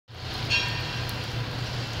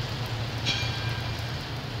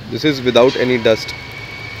This is without any dust.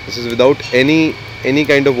 This is without any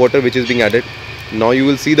kind of water which is being added. Now you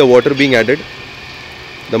will see the water being added.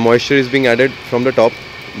 The moisture is being added from the top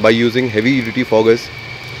by using heavy duty foggers.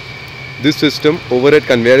 This system overhead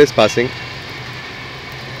conveyor is passing.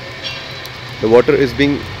 The water is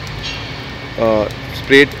being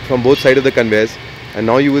sprayed from both sides of the conveyors, and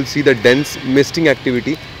now you will see the dense misting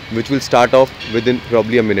activity which will start off within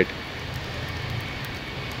probably a minute.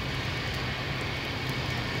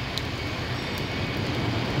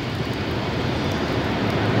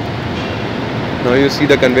 Now you see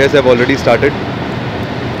the conveyors have already started.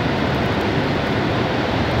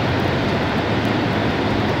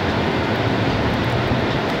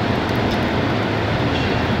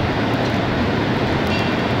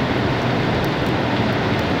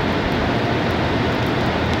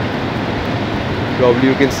 Probably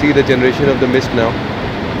you can see the generation of the mist now.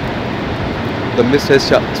 The mist has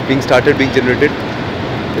started being generated.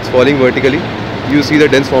 It's falling vertically. You see the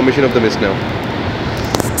dense formation of the mist now.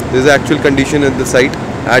 This is the actual condition at the site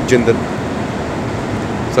at Jindal.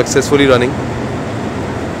 Successfully running.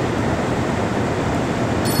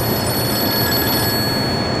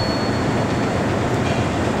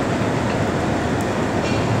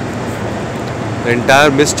 The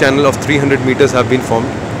entire mist channel of 300 meters have been formed.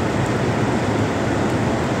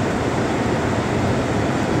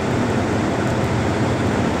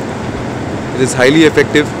 It is highly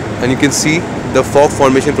effective, and you can see the fog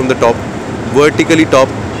formation from the top. Vertically top,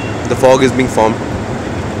 the fog is being formed,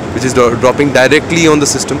 which is dropping directly on the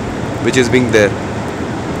system which is being there.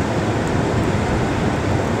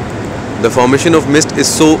 The formation of mist is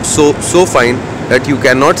so fine that you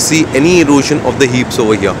cannot see any erosion of the heaps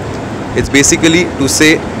over here. It's basically to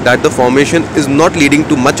say that the formation is not leading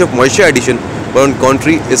to much of moisture addition, but on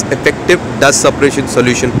contrary is effective dust suppression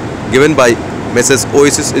solution given by Messrs.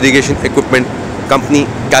 Oasis Irrigation Equipment Company,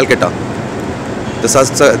 Calcutta.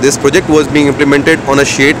 This project was being implemented on a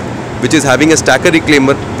shade which is having a stacker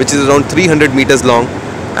reclaimer which is around 300 meters long,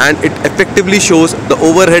 and it effectively shows the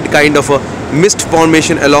overhead kind of a mist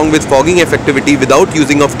formation along with fogging effectivity without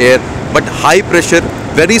using of air, but high pressure,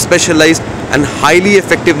 very specialized and highly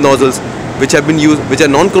effective nozzles which have been used, which are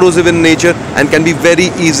non-corrosive in nature and can be very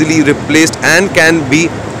easily replaced and can be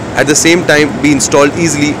at the same time be installed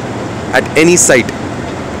easily at any site.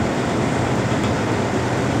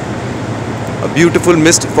 A beautiful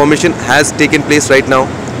mist formation has taken place right now,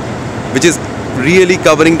 which is really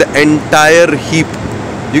covering the entire heap.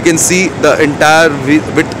 You can see the entire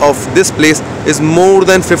width of this place is more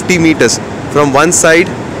than 50 meters. From one side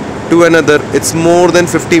to another, it's more than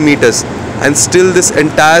 50 meters. And still this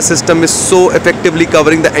entire system is so effectively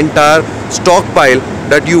covering the entire stockpile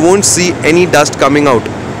that you won't see any dust coming out.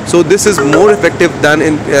 So this is more effective than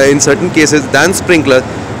in certain cases than sprinkler,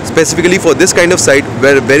 specifically for this kind of site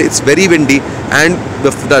where it's very windy and the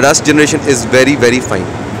dust generation is very fine.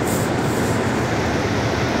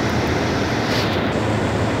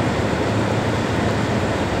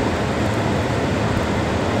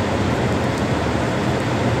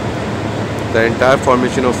 The entire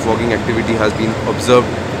formation of fogging activity has been observed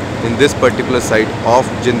in this particular site of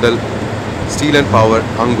Jindal Steel and Power,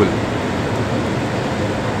 Angul.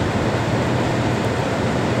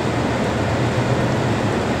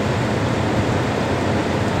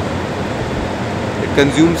 It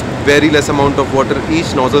consumes very less amount of water.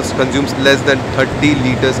 Each nozzle consumes less than 30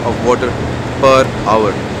 liters of water per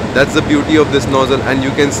hour. That's the beauty of this nozzle, and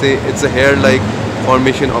you can say it's a hair-like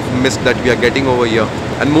formation of mist that we are getting over here,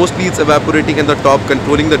 and mostly it's evaporating in the top,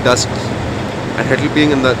 controlling the dust and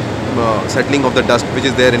helping in the settling of the dust which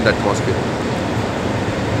is there in the atmosphere.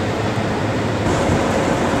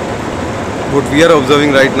 What we are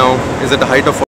observing right now is at the height of